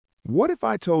What if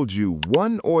I told you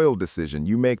one oil decision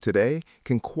you make today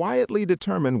can quietly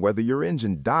determine whether your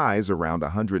engine dies around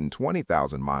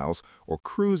 120,000 miles or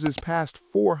cruises past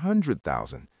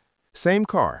 400,000? Same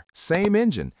car, same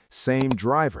engine, same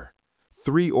driver.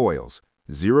 Three oils: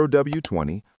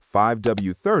 0W-20,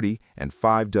 5W-30, and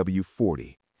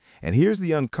 5W-40. And here's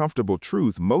the uncomfortable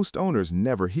truth most owners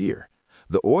never hear.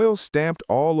 The oil stamped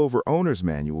all over owner's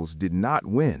manuals did not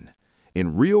win.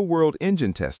 In real-world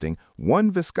engine testing,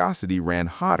 one viscosity ran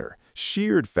hotter,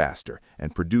 sheared faster,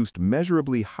 and produced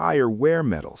measurably higher wear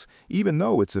metals, even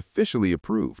though it's officially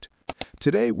approved.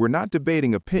 Today, we're not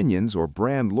debating opinions or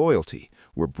brand loyalty.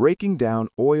 We're breaking down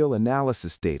oil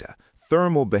analysis data,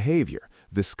 thermal behavior,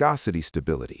 viscosity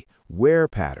stability, wear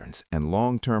patterns, and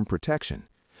long-term protection.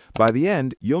 By the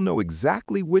end, you'll know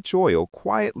exactly which oil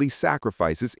quietly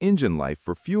sacrifices engine life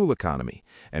for fuel economy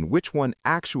and which one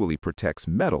actually protects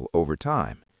metal over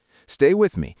time. Stay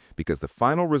with me because the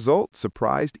final result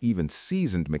surprised even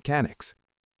seasoned mechanics.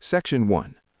 Section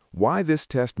 1. Why this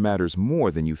test matters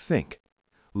more than you think.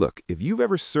 Look, if you've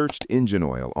ever searched engine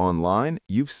oil online,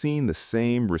 you've seen the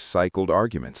same recycled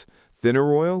arguments.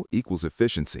 Thinner oil equals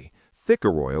efficiency.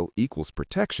 Thicker oil equals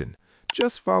protection.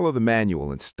 Just follow the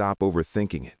manual and stop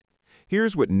overthinking it.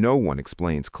 Here's what no one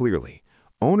explains clearly.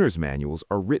 Owner's manuals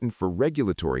are written for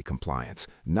regulatory compliance,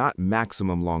 not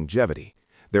maximum longevity.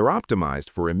 They're optimized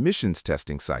for emissions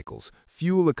testing cycles,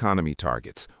 fuel economy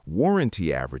targets,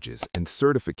 warranty averages, and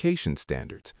certification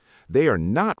standards. They are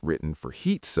not written for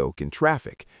heat soak in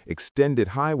traffic, extended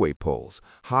highway pulls,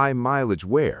 high mileage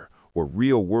wear, or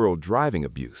real-world driving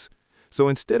abuse. So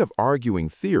instead of arguing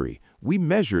theory, we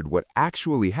measured what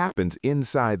actually happens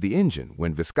inside the engine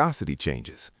when viscosity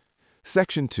changes.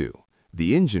 Section 2.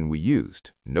 The engine we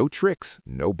used. No tricks,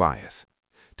 no bias.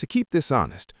 To keep this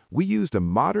honest, we used a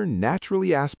modern,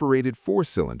 naturally aspirated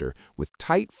four-cylinder with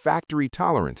tight factory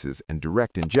tolerances and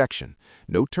direct injection.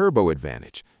 No turbo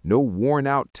advantage, no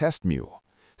worn-out test mule.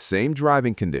 Same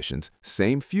driving conditions,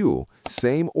 same fuel,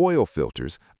 same oil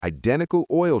filters, identical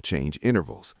oil change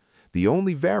intervals. The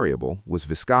only variable was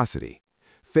viscosity.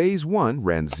 Phase 1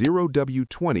 ran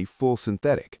 0W-20 full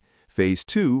synthetic. Phase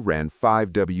 2 ran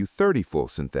 5W-30 full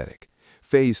synthetic.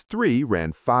 Phase 3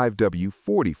 ran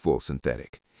 5W-40 full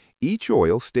synthetic. Each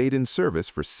oil stayed in service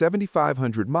for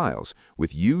 7,500 miles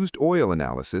with used oil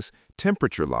analysis,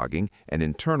 temperature logging, and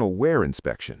internal wear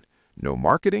inspection. No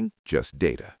marketing, just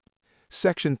data.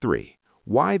 Section 3.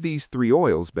 Why these three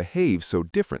oils behave so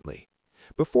differently.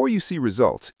 Before you see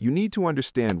results, you need to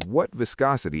understand what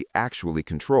viscosity actually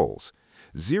controls.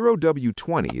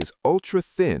 0W-20 is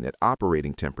ultra-thin at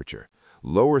operating temperature.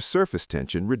 Lower surface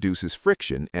tension reduces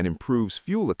friction and improves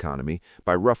fuel economy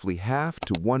by roughly half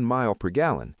to 1 mile per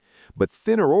gallon. But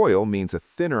thinner oil means a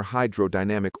thinner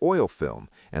hydrodynamic oil film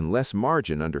and less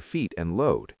margin under feet and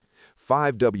load.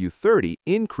 5W-30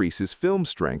 increases film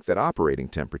strength at operating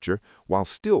temperature while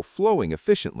still flowing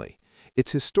efficiently.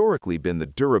 It's historically been the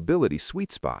durability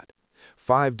sweet spot.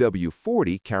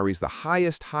 5W-40 carries the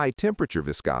highest high-temperature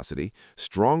viscosity,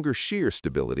 stronger shear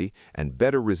stability, and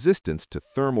better resistance to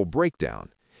thermal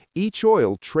breakdown. Each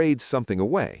oil trades something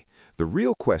away. The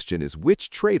real question is which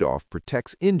trade-off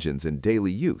protects engines in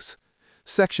daily use.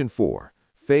 Section 4.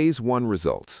 Phase 1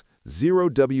 results.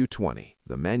 0W-20,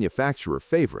 the manufacturer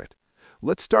favorite.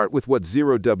 Let's start with what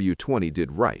 0W-20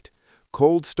 did right.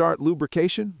 Cold start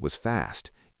lubrication was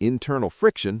fast. Internal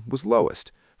friction was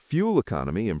lowest. Fuel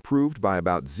economy improved by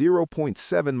about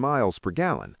 0.7 miles per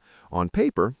gallon. On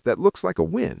paper, that looks like a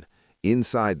win.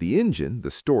 Inside the engine, the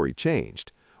story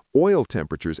changed. Oil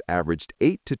temperatures averaged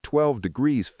 8 to 12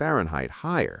 degrees Fahrenheit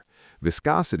higher.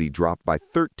 Viscosity dropped by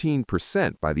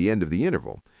 13% by the end of the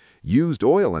interval. Used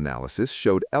oil analysis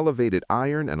showed elevated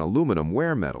iron and aluminum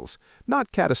wear metals,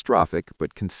 not catastrophic,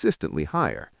 but consistently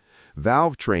higher.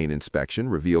 Valve train inspection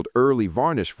revealed early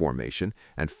varnish formation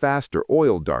and faster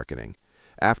oil darkening.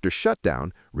 After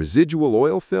shutdown, residual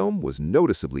oil film was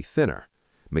noticeably thinner.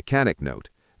 Mechanic note: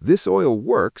 this oil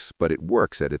works, but it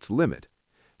works at its limit.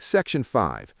 Section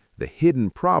 5. The hidden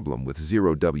problem with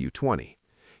 0W-20.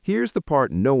 Here's the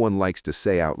part no one likes to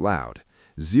say out loud.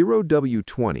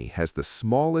 0W-20 has the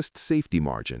smallest safety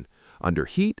margin. Under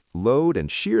heat, load, and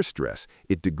shear stress,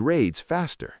 it degrades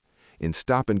faster. In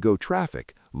stop-and-go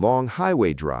traffic, long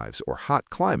highway drives, or hot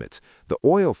climates, the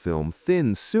oil film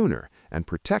thins sooner and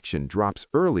protection drops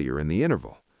earlier in the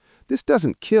interval. This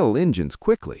doesn't kill engines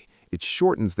quickly. It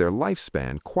shortens their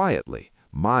lifespan quietly,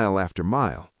 mile after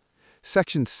mile.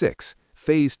 Section 6.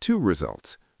 Phase 2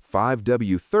 results.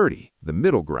 5W-30, the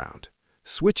middle ground.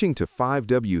 Switching to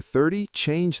 5W-30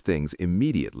 changed things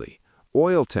immediately.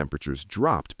 Oil temperatures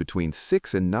dropped between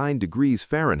 6 and 9 degrees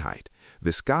Fahrenheit.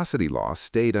 Viscosity loss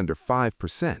stayed under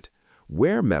 5%.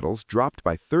 Wear metals dropped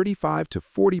by 35 to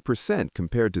 40%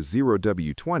 compared to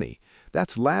 0W-20.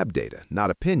 That's lab data,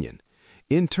 not opinion.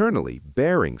 Internally,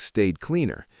 bearings stayed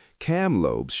cleaner. Cam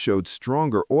lobes showed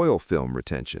stronger oil film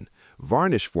retention.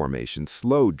 Varnish formation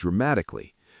slowed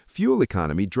dramatically. Fuel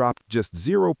economy dropped just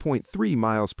 0.3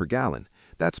 miles per gallon.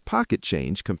 That's pocket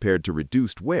change compared to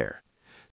reduced wear.